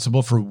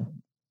responsible for,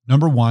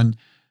 number 1,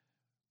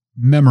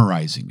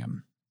 memorizing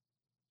them.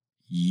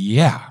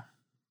 Yeah,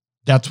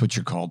 that's what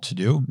you're called to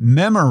do.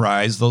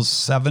 Memorize those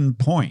 7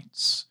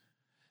 points.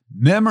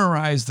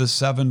 Memorize the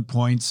 7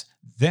 points.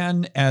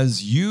 Then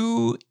as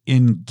you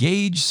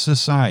engage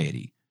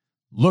society,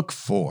 look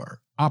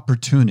for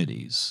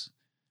opportunities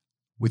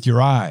with your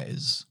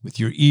eyes, with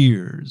your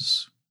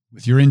ears,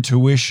 with your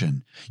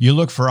intuition. You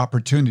look for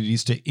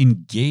opportunities to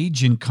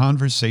engage in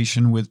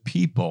conversation with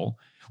people,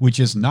 which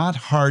is not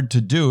hard to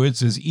do.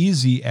 It's as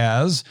easy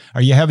as,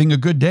 are you having a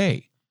good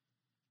day?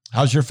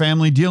 How's your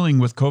family dealing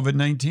with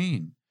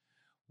COVID-19?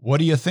 What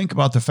do you think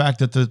about the fact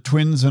that the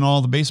Twins and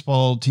all the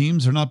baseball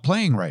teams are not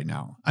playing right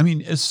now? I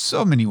mean, there's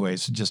so many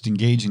ways to just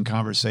engage in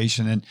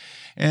conversation,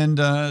 and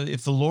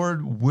if the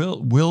Lord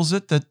wills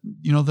it, that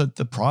that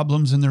the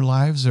problems in their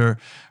lives are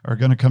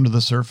going to come to the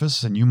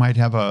surface, and you might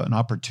have an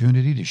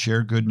opportunity to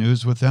share good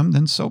news with them,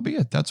 then so be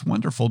it. That's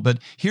wonderful. But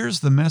here's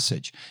the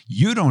message: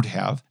 you don't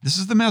have. This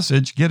is the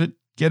message. Get it.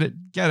 Get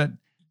it. Get it.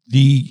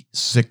 The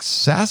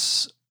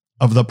success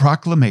of the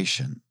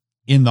proclamation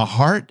in the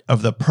heart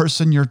of the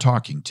person you're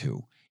talking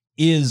to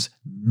is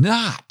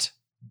not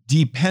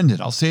dependent.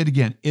 I'll say it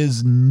again,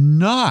 is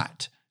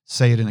not,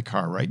 say it in the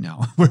car right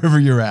now, wherever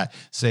you're at,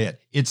 say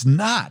it. It's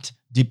not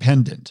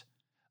dependent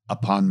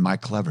upon my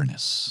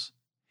cleverness.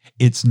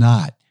 It's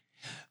not.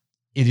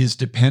 It is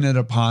dependent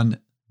upon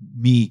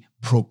me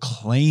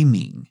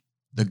proclaiming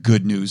the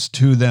good news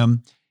to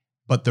them.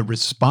 But the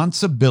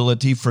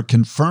responsibility for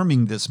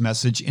confirming this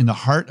message in the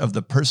heart of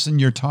the person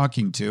you're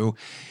talking to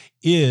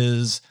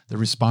is the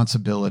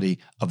responsibility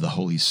of the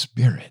Holy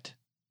Spirit.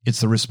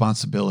 It's the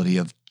responsibility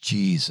of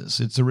Jesus.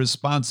 It's the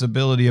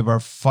responsibility of our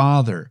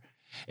Father.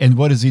 And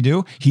what does he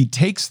do? He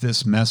takes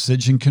this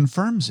message and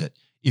confirms it.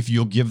 If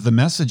you'll give the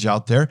message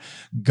out there,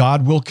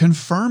 God will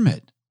confirm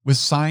it with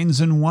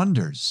signs and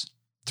wonders.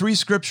 3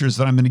 scriptures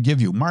that I'm going to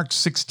give you. Mark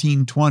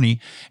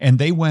 16:20, and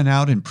they went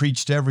out and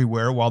preached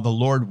everywhere while the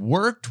Lord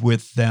worked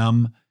with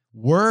them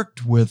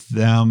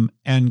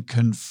and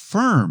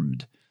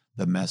confirmed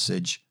the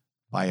message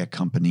by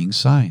accompanying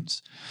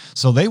signs.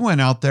 So they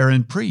went out there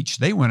and preached.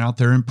 They went out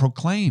there and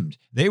proclaimed.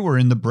 They were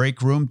in the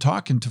break room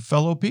talking to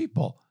fellow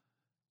people.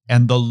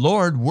 And the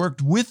Lord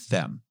worked with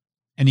them,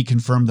 and he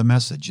confirmed the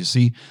message. You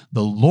see,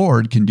 the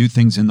Lord can do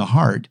things in the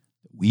heart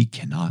that we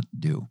cannot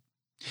do.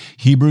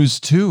 Hebrews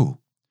 2,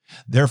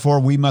 therefore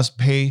we must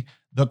pay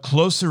the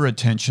closer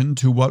attention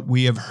to what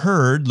we have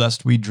heard,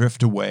 lest we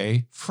drift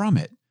away from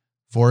it.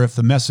 For if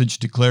the message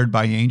declared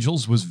by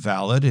angels was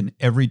valid and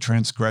every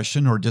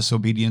transgression or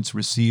disobedience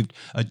received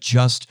a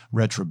just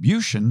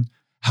retribution,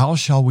 how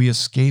shall we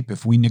escape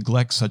if we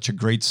neglect such a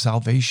great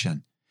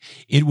salvation?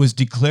 It was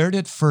declared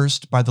at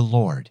first by the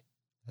Lord.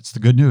 That's the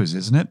good news,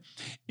 isn't it?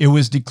 It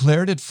was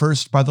declared at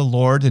first by the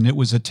Lord, and it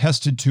was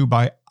attested to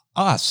by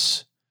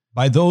us,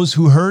 by those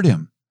who heard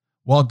him,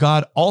 while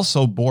God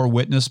also bore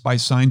witness by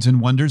signs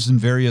and wonders and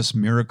various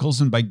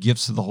miracles and by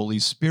gifts of the Holy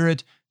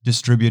Spirit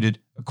distributed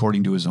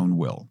according to his own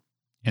will.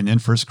 And then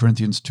 1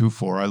 Corinthians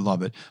 2:4, I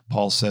love it.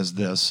 Paul says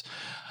this.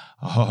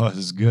 Oh, this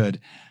is good.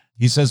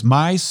 He says,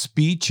 my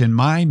speech and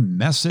my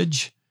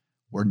message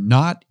were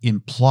not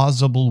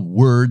implausible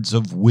words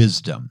of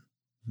wisdom.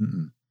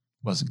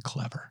 Wasn't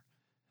clever.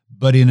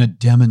 But in a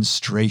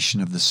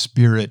demonstration of the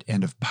Spirit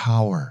and of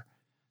power,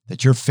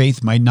 that your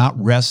faith might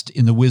not rest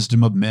in the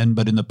wisdom of men,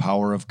 but in the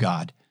power of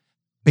God.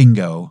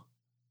 Bingo.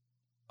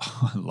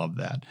 Oh, I love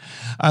that.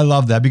 I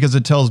love that because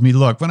it tells me,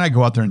 look, when I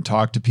go out there and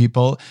talk to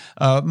people,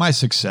 my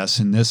success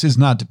in this is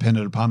not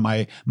dependent upon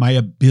my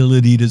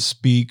ability to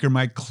speak or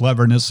my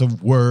cleverness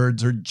of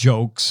words or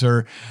jokes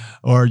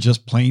or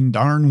just plain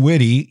darn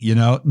witty,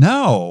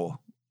 No.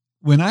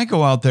 When I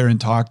go out there and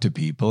talk to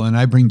people and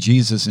I bring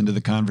Jesus into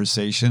the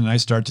conversation and I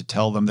start to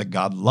tell them that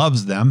God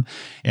loves them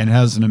and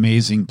has an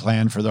amazing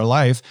plan for their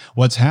life,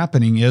 what's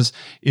happening is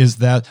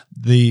that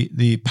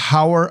the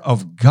power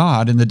of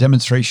God and the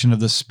demonstration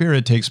of the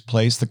Spirit takes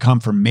place, the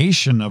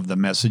confirmation of the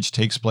message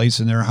takes place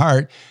in their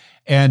heart,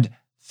 and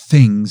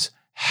things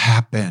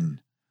happen.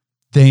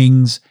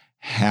 Things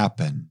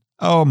happen.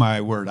 Oh,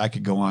 my word, I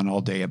could go on all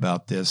day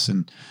about this,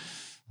 and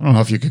I don't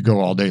know if you could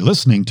go all day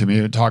listening to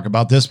me talk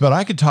about this, but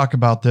I could talk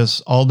about this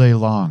all day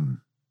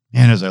long.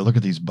 And as I look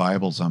at these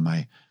Bibles on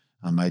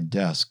my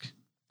desk,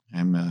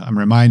 I'm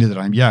reminded that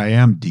I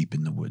am deep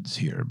in the woods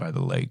here by the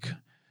lake,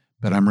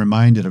 but I'm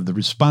reminded of the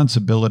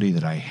responsibility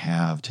that I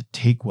have to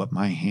take what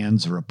my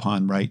hands are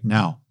upon right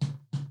now,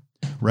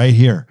 right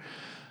here,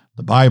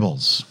 the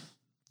Bibles,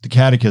 the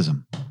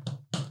Catechism.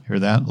 Hear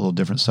that? A little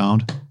different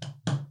sound.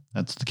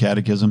 That's the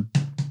Catechism.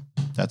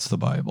 That's the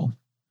Bible.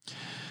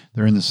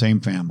 They're in the same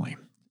family.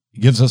 It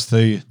gives us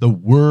the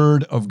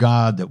Word of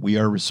God that we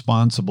are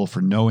responsible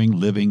for knowing,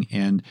 living,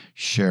 and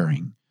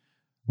sharing.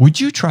 Would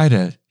you try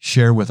to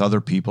share with other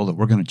people that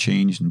we're going to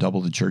change and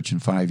double the church in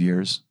 5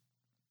 years?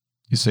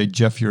 You say,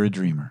 Jeff, you're a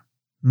dreamer.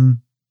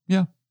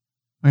 Yeah,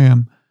 I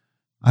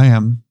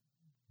am.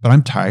 But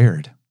I'm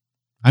tired.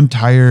 I'm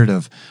tired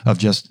of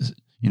just,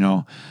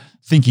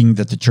 thinking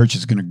that the church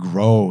is going to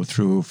grow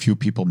through a few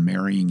people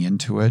marrying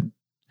into it.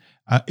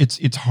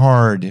 It's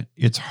hard.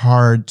 It's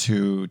hard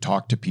to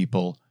talk to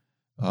people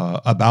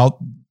about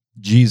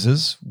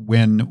Jesus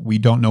when we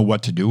don't know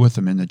what to do with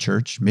them in the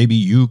church. Maybe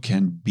you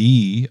can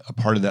be a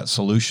part of that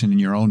solution in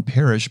your own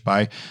parish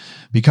by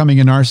becoming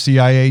an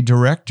RCIA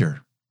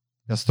director.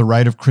 That's the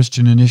Rite of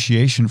Christian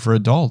Initiation for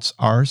Adults,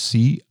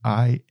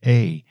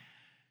 RCIA.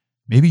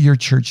 Maybe your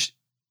church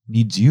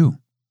needs you.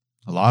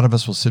 A lot of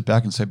us will sit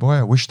back and say, boy,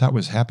 I wish that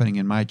was happening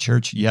in my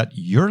church, yet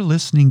you're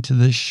listening to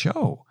this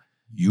show.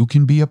 You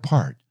can be a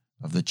part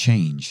of the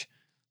change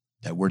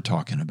that we're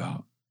talking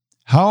about.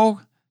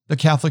 How the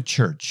Catholic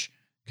Church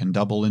can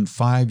double in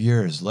 5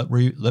 years. Let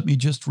me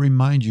just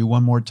remind you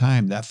one more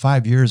time, that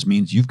 5 years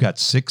means you've got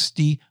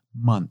 60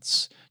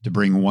 months to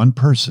bring one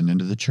person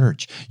into the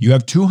church. You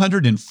have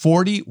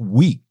 240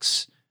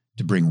 weeks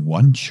to bring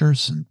one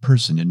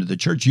person into the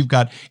church. You've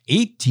got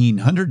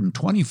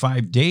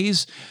 1,825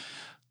 days.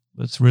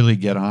 Let's really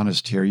get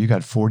honest here. You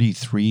got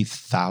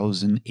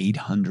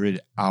 43,800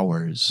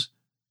 hours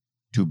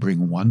to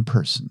bring one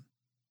person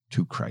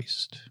to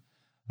Christ.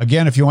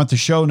 Again, if you want the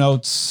show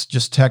notes,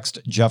 just text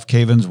Jeff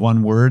Cavins,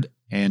 one word,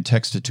 and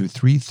text it to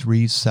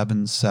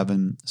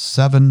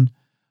 33777.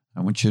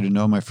 I want you to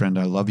know, my friend,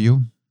 I love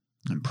you.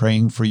 I'm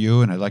praying for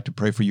you, and I'd like to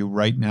pray for you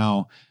right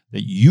now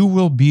that you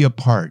will be a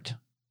part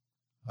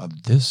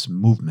of this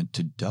movement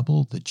to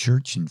double the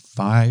church in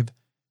 5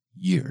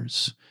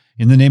 years.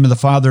 In the name of the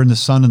Father, and the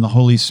Son, and the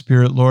Holy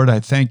Spirit, Lord, I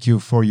thank you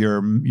for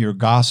your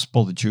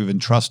gospel that you've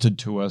entrusted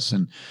to us,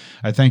 and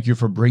I thank you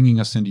for bringing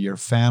us into your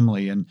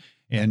family and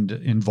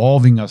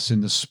involving us in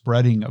the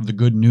spreading of the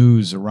good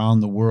news around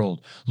the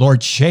world.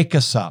 Lord, shake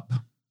us up.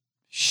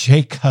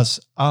 Shake us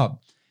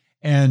up.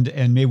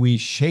 And may we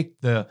shake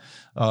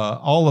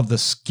all of the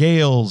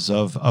scales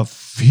of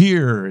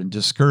fear and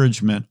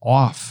discouragement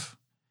off.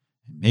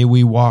 May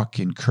we walk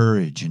in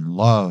courage and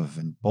love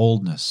and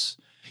boldness,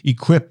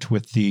 equipped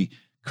with the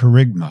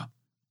charisma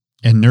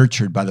and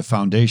nurtured by the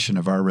foundation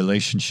of our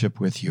relationship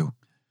with you.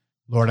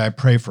 Lord, I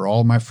pray for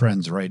all my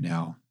friends right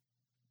now,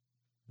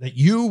 that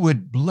you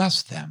would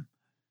bless them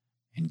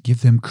and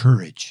give them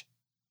courage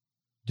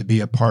to be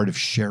a part of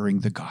sharing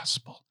the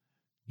gospel.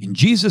 In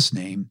Jesus'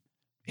 name,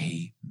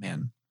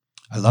 amen.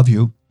 I love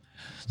you.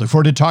 Look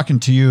forward to talking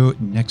to you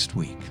next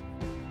week.